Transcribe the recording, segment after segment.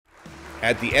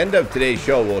At the end of today's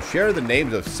show, we'll share the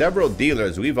names of several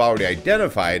dealers we've already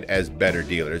identified as better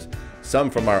dealers, some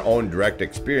from our own direct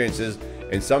experiences,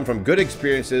 and some from good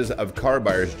experiences of car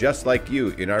buyers just like you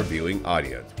in our viewing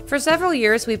audience. For several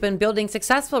years, we've been building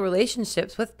successful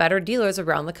relationships with better dealers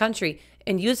around the country,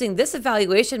 and using this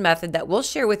evaluation method that we'll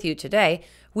share with you today,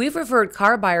 we've referred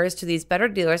car buyers to these better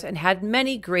dealers and had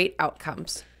many great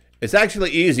outcomes. It's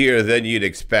actually easier than you'd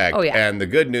expect, Oh, yeah. And the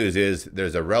good news is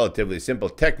there's a relatively simple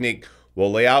technique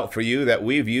we'll lay out for you that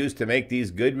we've used to make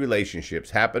these good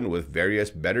relationships happen with various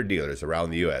better dealers around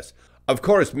the U.S. Of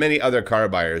course, many other car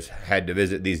buyers had to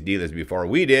visit these dealers before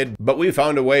we did, but we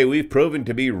found a way we've proven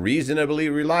to be reasonably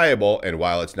reliable, and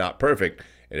while it's not perfect,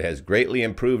 it has greatly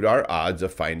improved our odds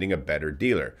of finding a better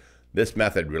dealer. This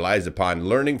method relies upon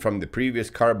learning from the previous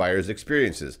car buyers'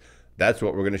 experiences. That's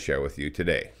what we're going to share with you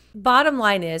today. Bottom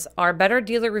line is, our better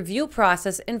dealer review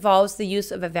process involves the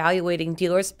use of evaluating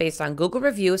dealers based on Google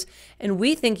reviews, and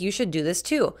we think you should do this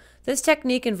too. This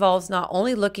technique involves not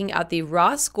only looking at the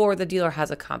raw score the dealer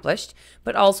has accomplished,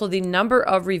 but also the number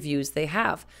of reviews they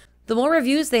have. The more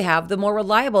reviews they have, the more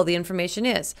reliable the information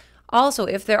is. Also,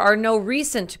 if there are no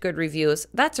recent good reviews,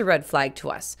 that's a red flag to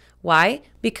us. Why?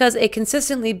 Because a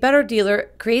consistently better dealer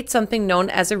creates something known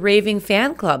as a raving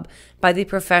fan club by the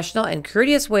professional and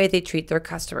courteous way they treat their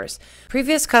customers.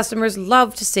 Previous customers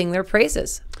love to sing their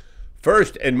praises.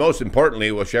 First, and most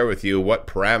importantly, we'll share with you what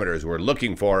parameters we're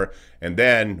looking for, and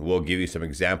then we'll give you some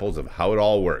examples of how it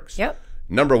all works. Yep.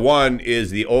 Number one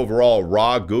is the overall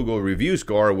raw Google review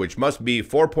score, which must be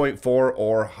 4.4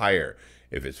 or higher.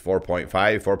 If it's 4.5,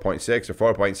 4.6, or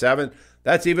 4.7,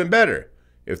 that's even better.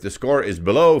 If the score is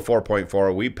below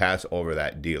 4.4, we pass over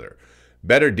that dealer.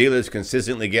 Better dealers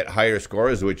consistently get higher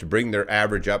scores, which bring their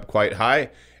average up quite high,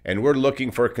 and we're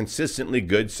looking for consistently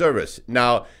good service.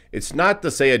 Now, it's not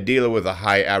to say a dealer with a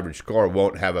high average score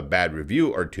won't have a bad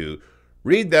review or two.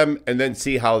 Read them and then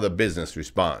see how the business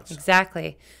responds.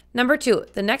 Exactly. Number two,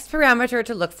 the next parameter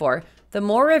to look for, the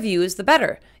more reviews, the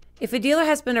better. If a dealer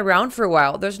has been around for a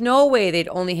while, there's no way they'd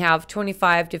only have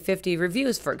 25 to 50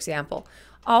 reviews, for example.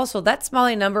 Also, that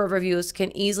small number of reviews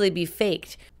can easily be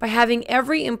faked by having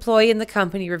every employee in the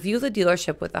company review the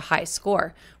dealership with a high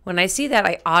score. When I see that,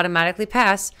 I automatically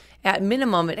pass. At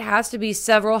minimum, it has to be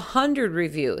several hundred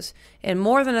reviews, and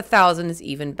more than 1,000 is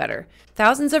even better.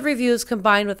 Thousands of reviews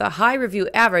combined with a high review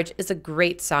average is a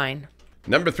great sign.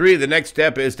 Number three, the next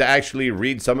step is to actually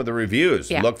read some of the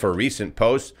reviews. Yeah. Look for recent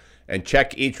posts and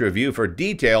check each review for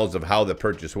details of how the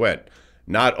purchase went.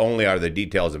 Not only are the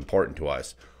details important to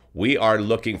us, we are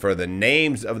looking for the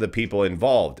names of the people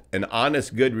involved. An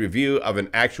honest, good review of an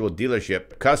actual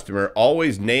dealership customer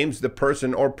always names the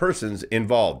person or persons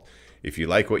involved. If you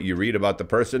like what you read about the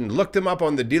person, look them up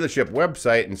on the dealership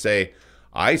website and say,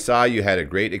 I saw you had a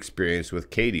great experience with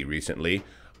Katie recently.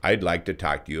 I'd like to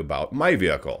talk to you about my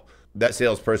vehicle. That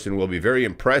salesperson will be very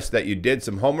impressed that you did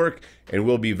some homework and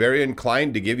will be very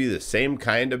inclined to give you the same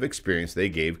kind of experience they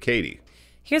gave Katie.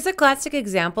 Here's a classic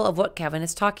example of what Kevin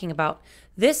is talking about.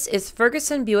 This is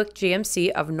Ferguson Buick GMC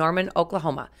of Norman,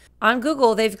 Oklahoma. On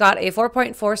Google, they've got a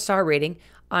 4.4 star rating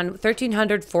on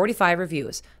 1,345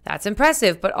 reviews. That's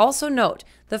impressive, but also note,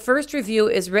 the first review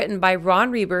is written by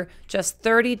Ron Reber just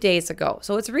 30 days ago,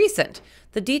 so it's recent.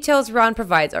 The details Ron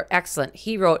provides are excellent.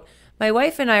 He wrote, my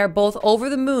wife and I are both over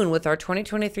the moon with our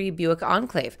 2023 Buick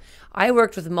Enclave. I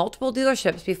worked with multiple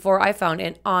dealerships before I found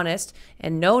an honest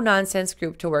and no-nonsense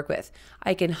group to work with.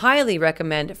 I can highly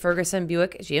recommend Ferguson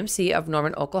Buick GMC of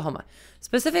Norman, Oklahoma.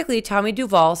 Specifically, Tommy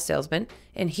Duvall, salesman,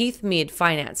 and Heath Mead,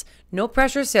 finance. No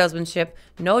pressure salesmanship,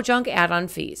 no junk add-on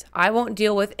fees. I won't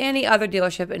deal with any other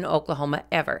dealership in Oklahoma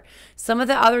ever. Some of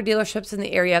the other dealerships in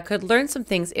the area could learn some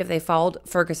things if they followed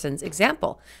Ferguson's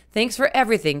example. Thanks for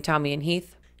everything, Tommy and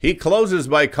Heath. He closes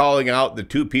by calling out the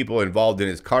two people involved in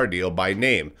his car deal by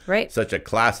name. Right. Such a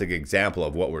classic example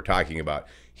of what we're talking about.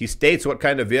 He states what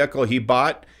kind of vehicle he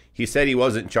bought. He said he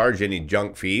wasn't charged any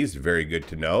junk fees. Very good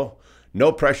to know.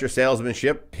 No pressure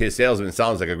salesmanship. His salesman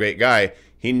sounds like a great guy.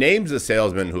 He names the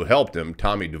salesman who helped him,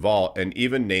 Tommy Duvall, and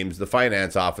even names the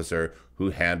finance officer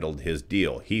who handled his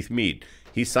deal, Heath Mead.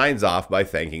 He signs off by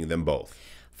thanking them both.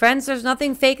 Friends, there's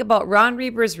nothing fake about Ron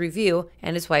Reber's review,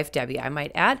 and his wife Debbie, I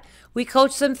might add. We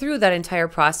coached them through that entire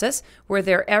process. We're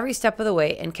there every step of the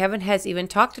way, and Kevin has even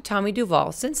talked to Tommy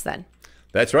Duvall since then.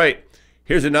 That's right.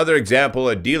 Here's another example.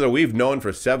 A dealer we've known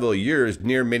for several years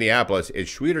near Minneapolis is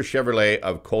Schweter Chevrolet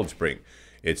of Cold Spring.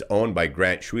 It's owned by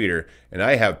Grant Schweter, and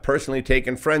I have personally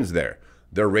taken friends there.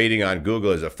 Their rating on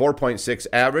Google is a 4.6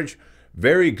 average.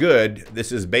 Very good.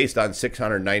 This is based on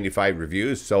 695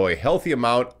 reviews, so a healthy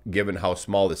amount given how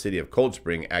small the city of Cold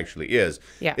Spring actually is.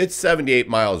 Yeah. It's 78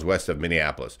 miles west of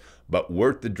Minneapolis, but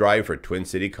worth the drive for Twin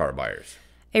City car buyers.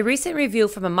 A recent review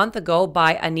from a month ago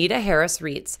by Anita Harris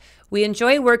reads, "We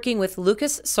enjoy working with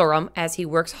Lucas Sorum as he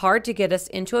works hard to get us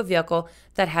into a vehicle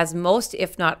that has most,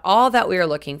 if not all, that we are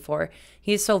looking for.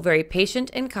 He is so very patient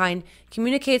and kind,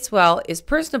 communicates well, is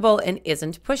personable, and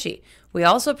isn't pushy. We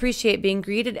also appreciate being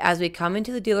greeted as we come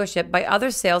into the dealership by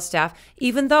other sales staff,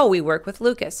 even though we work with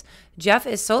Lucas. Jeff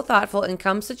is so thoughtful and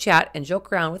comes to chat and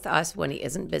joke around with us when he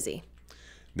isn't busy."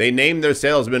 They named their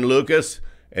salesman Lucas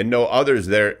and know others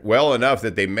there well enough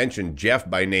that they mentioned Jeff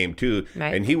by name too,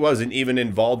 Right. and he wasn't even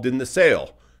involved in the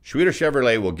sale. Schroeder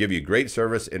Chevrolet will give you great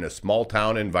service in a small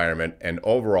town environment and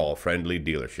overall friendly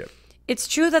dealership. It's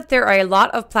true that there are a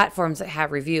lot of platforms that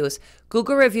have reviews.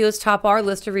 Google reviews top our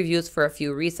list of reviews for a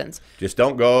few reasons. Just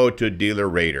don't go to Dealer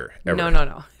Rater. Ever.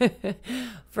 No.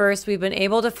 First, we've been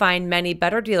able to find many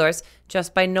better dealers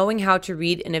just by knowing how to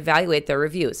read and evaluate their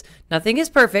reviews. Nothing is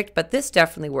perfect, but this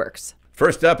definitely works.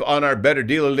 First up on our better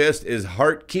dealer list is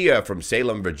Hart Kia from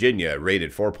Salem, Virginia,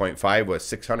 rated 4.5 with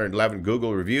 611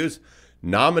 Google reviews,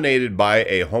 nominated by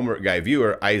a homework guy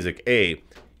viewer, Isaac A.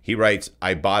 He writes,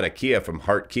 "I bought a Kia from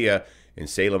Hart Kia in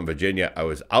Salem, Virginia. I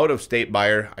was out-of-state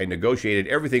buyer. I negotiated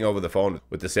everything over the phone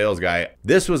with the sales guy.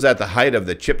 This was at the height of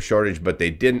the chip shortage, but they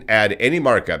didn't add any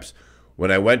markups. When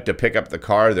I went to pick up the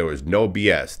car, there was no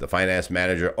BS. The finance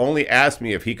manager only asked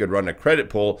me if he could run a credit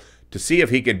pull to see if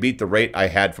he could beat the rate I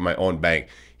had from my own bank.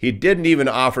 He didn't even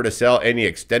offer to sell any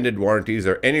extended warranties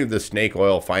or any of the snake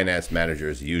oil finance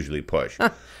managers usually push.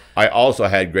 I also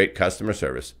had great customer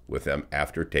service with them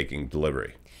after taking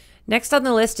delivery." Next on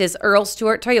the list is Earl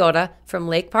Stuart Toyota from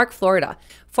Lake Park, Florida.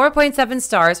 4.7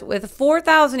 stars with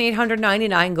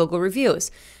 4,899 Google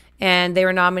reviews. And they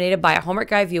were nominated by a Homework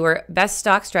Guy viewer, Best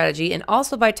Stock Strategy, and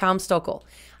also by Tom Stokel.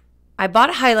 "I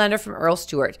bought a Highlander from Earl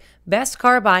Stewart. Best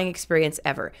car buying experience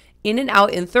ever. In and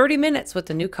out in 30 minutes with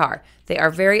the new car. They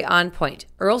are very on point.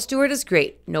 Earl Stewart is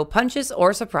great. No punches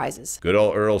or surprises." Good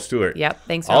old Earl Stewart. Yep,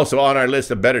 thanks, Earl. Also on our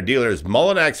list of better dealers,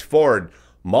 Mullinax Ford,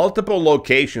 multiple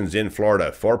locations in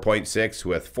Florida, 4.6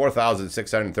 with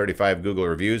 4,635 Google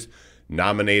reviews,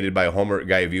 nominated by Homework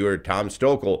Guy viewer Tom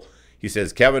Stokel. He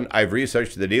says, "Kevin, I've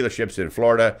researched the dealerships in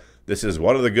Florida. This is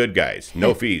one of the good guys.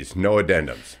 No fees, no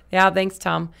addendums." Yeah, thanks,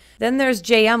 Tom. Then there's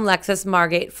JM Lexus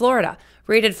Margate, Florida,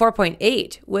 rated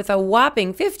 4.8 with a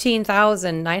whopping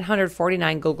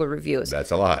 15,949 Google reviews.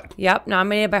 That's a lot. Yep,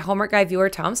 nominated by Homework Guy viewer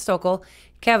Tom Stokel.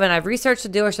 "Kevin, I've researched the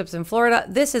dealerships in Florida.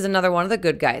 This is another one of the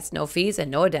good guys. No fees and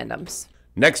no addendums."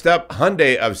 Next up,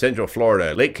 Hyundai of Central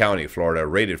Florida, Lake County, Florida,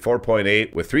 rated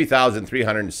 4.8 with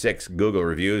 3,306 Google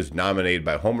reviews, nominated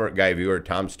by Homework Guy viewer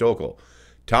Tom Stokel.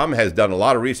 Tom has done a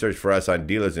lot of research for us on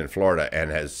dealers in Florida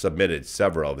and has submitted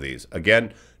several of these.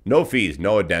 Again, no fees,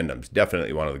 no addendums.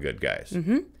 Definitely one of the good guys.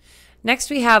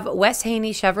 Next, we have Wes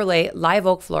Haney Chevrolet, Live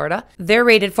Oak, Florida. They're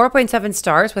rated 4.7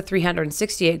 stars with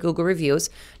 368 Google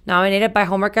reviews, nominated by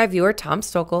Homework Guy viewer Tom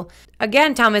Stokel.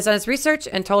 Again, Tom has done his research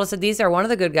and told us that these are one of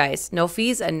the good guys. No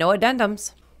fees and no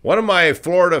addendums. One of my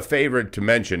Florida favorite to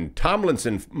mention,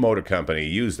 Tomlinson Motor Company,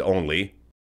 used only,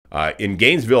 in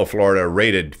Gainesville, Florida,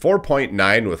 rated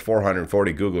 4.9 with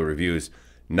 440 Google reviews,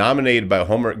 nominated by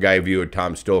Homework Guy viewer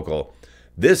Tom Stokel.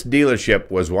 This dealership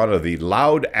was one of the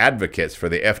loud advocates for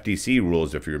the FTC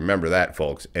rules, if you remember that,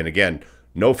 folks. And again,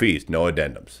 no fees, no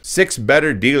addendums. 6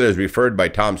 better dealers referred by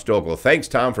Tom Stokel. Thanks,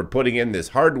 Tom, for putting in this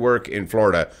hard work in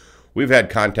Florida. We've had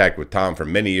contact with Tom for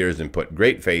many years and put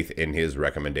great faith in his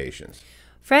recommendations.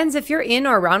 Friends, if you're in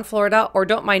or around Florida or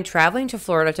don't mind traveling to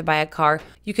Florida to buy a car,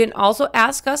 you can also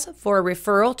ask us for a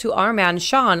referral to our man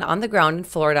Sean on the ground in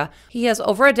Florida. He has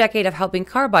over a decade of helping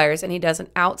car buyers and he does an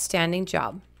outstanding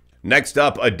job. Next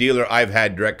up, a dealer I've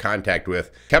had direct contact with,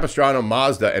 Capistrano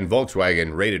Mazda and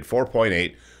Volkswagen, rated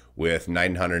 4.8 with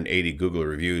 980 Google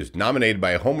reviews, nominated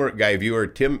by Homework Guy viewer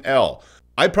Tim L.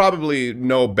 I probably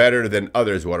know better than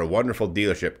others what a wonderful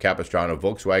dealership Capistrano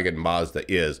Volkswagen Mazda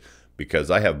is because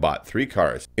I have bought 3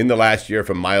 cars in the last year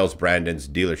from Miles Brandon's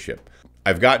dealership.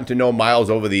 I've gotten to know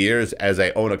Miles over the years as I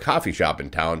own a coffee shop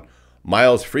in town.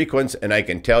 Miles frequents, and I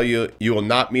can tell you, you will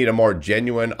not meet a more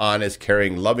genuine, honest,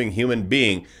 caring, loving human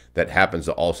being that happens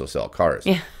to also sell cars.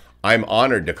 Yeah. I'm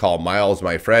honored to call Miles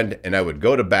my friend, and I would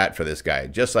go to bat for this guy,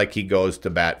 just like he goes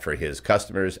to bat for his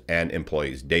customers and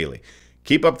employees daily.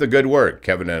 Keep up the good work,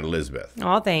 Kevin and Elizabeth.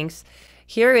 Oh, thanks.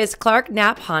 Here is Clark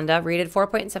Knapp Honda, rated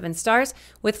 4.7 stars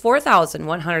with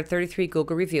 4,133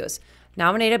 Google reviews,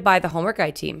 nominated by the Homework Guy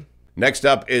team. Next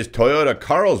up is Toyota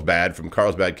Carlsbad from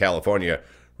Carlsbad, California,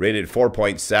 rated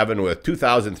 4.7 with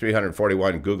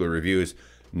 2,341 Google reviews,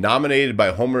 Nominated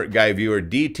by Homework Guy viewer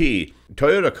DT,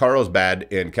 Toyota Carlsbad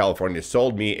in California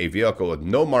sold me a vehicle with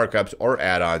no markups or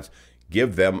add-ons.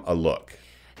 Give them a look.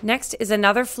 Next is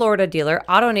another Florida dealer,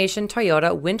 AutoNation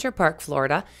Toyota, Winter Park,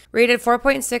 Florida, rated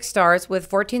 4.6 stars with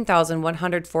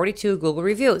 14,142 Google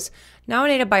reviews.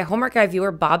 Nominated by Homework Guy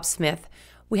viewer Bob Smith.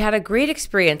 We had a great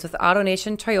experience with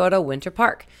AutoNation Toyota, Winter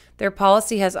Park. Their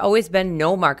policy has always been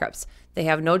no markups. They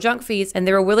have no junk fees, and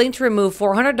they were willing to remove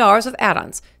 $400 of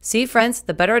add-ons. See, friends,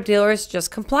 the better dealers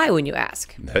just comply when you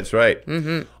ask. That's right.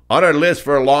 On our list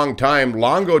for a long time,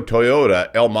 Longo Toyota,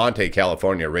 El Monte,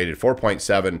 California, rated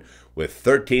 4.7 with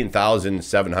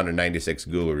 13,796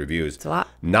 Google reviews. That's a lot.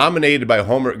 Nominated by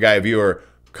Homework Guy viewer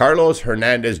Carlos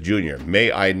Hernandez Jr. May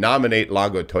I nominate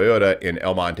Longo Toyota in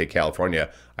El Monte, California.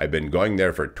 I've been going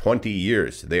there for 20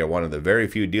 years. They are one of the very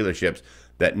few dealerships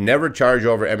that never charge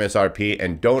over MSRP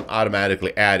and don't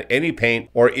automatically add any paint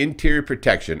or interior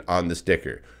protection on the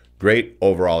sticker. Great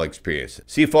overall experience.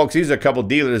 See, folks, these are a couple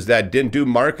dealers that didn't do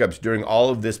markups during all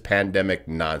of this pandemic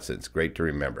nonsense. Great to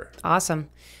remember. Awesome.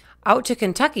 Out to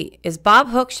Kentucky is Bob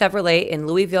Hook Chevrolet in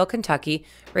Louisville, Kentucky,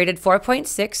 rated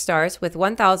 4.6 stars with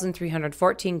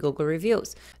 1,314 Google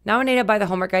reviews. Nominated by the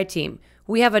Homework Guy team.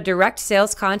 We have a direct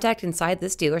sales contact inside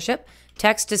this dealership.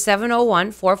 Text to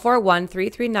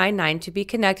 701-441-3399 to be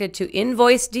connected to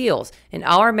Invoice Deals and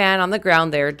our man on the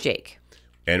ground there, Jake.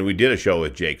 And we did a show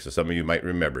with Jake, so some of you might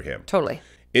remember him. Totally.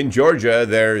 In Georgia,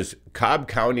 there's Cobb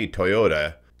County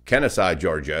Toyota, Kennesaw,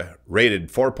 Georgia,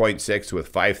 rated 4.6 with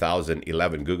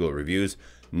 5,011 Google reviews,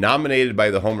 nominated by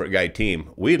the Homework Guy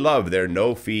team. We love their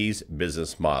no-fees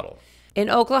business model. In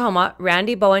Oklahoma,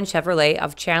 Randy Bowen Chevrolet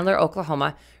of Chandler,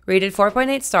 Oklahoma, rated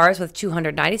 4.8 stars with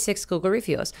 296 Google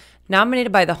reviews.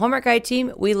 Nominated by the Homework Guy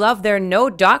team, we love their no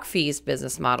dock fees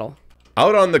business model.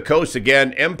 Out on the coast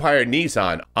again, Empire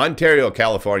Nissan, Ontario,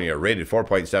 California, rated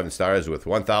 4.7 stars with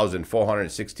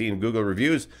 1,416 Google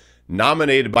reviews.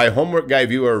 Nominated by Homework Guy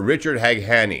viewer Richard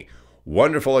Haghani.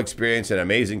 Wonderful experience and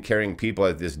amazing caring people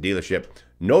at this dealership.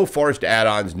 No forced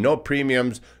add-ons, no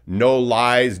premiums, no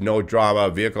lies, no drama.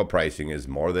 Vehicle pricing is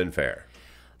more than fair.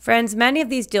 Friends, many of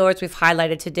these dealers we've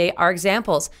highlighted today are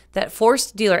examples that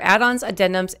forced dealer add-ons,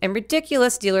 addendums, and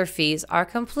ridiculous dealer fees are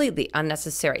completely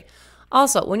unnecessary.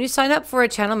 Also, when you sign up for a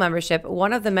channel membership,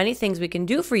 one of the many things we can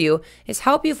do for you is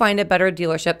help you find a better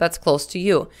dealership that's close to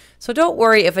you. So don't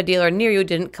worry if a dealer near you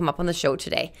didn't come up on the show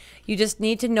today. You just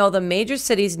need to know the major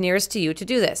cities nearest to you to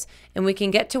do this, and we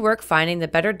can get to work finding the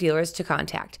better dealers to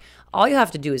contact. All you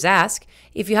have to do is ask.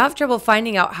 If you have trouble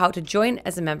finding out how to join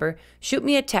as a member, shoot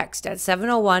me a text at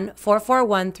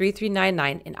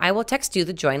 701-441-3399 and I will text you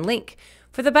the join link.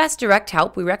 For the best direct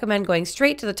help, we recommend going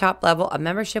straight to the top level of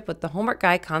membership with the Homework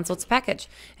Guy Consults package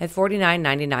at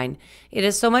 $49.99. It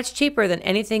is so much cheaper than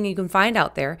anything you can find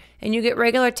out there, and you get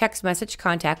regular text message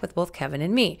contact with both Kevin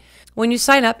and me. When you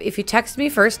sign up, if you text me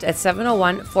first at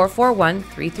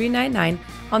 701-441-3399,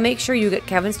 I'll make sure you get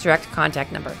Kevin's direct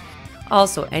contact number.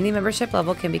 Also, any membership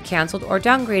level can be canceled or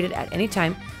downgraded at any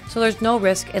time, so there's no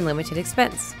risk and limited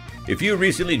expense. If you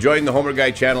recently joined the Homework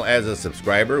Guy channel as a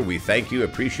subscriber, we thank you,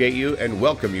 appreciate you, and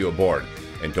welcome you aboard.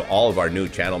 And to all of our new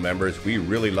channel members, we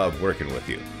really love working with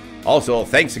you. Also,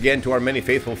 thanks again to our many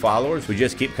faithful followers who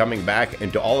just keep coming back,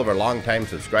 and to all of our longtime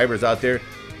subscribers out there,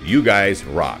 you guys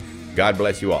rock. God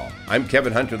bless you all. I'm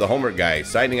Kevin Hunter, the Homework Guy,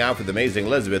 signing off with amazing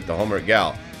Elizabeth, the Homework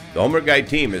Gal. The Homework Guy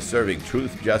team is serving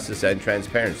truth, justice, and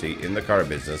transparency in the car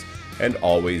business, and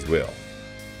always will.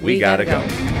 We gotta go.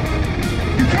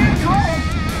 You can't go!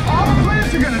 All the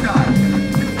plants are gonna die!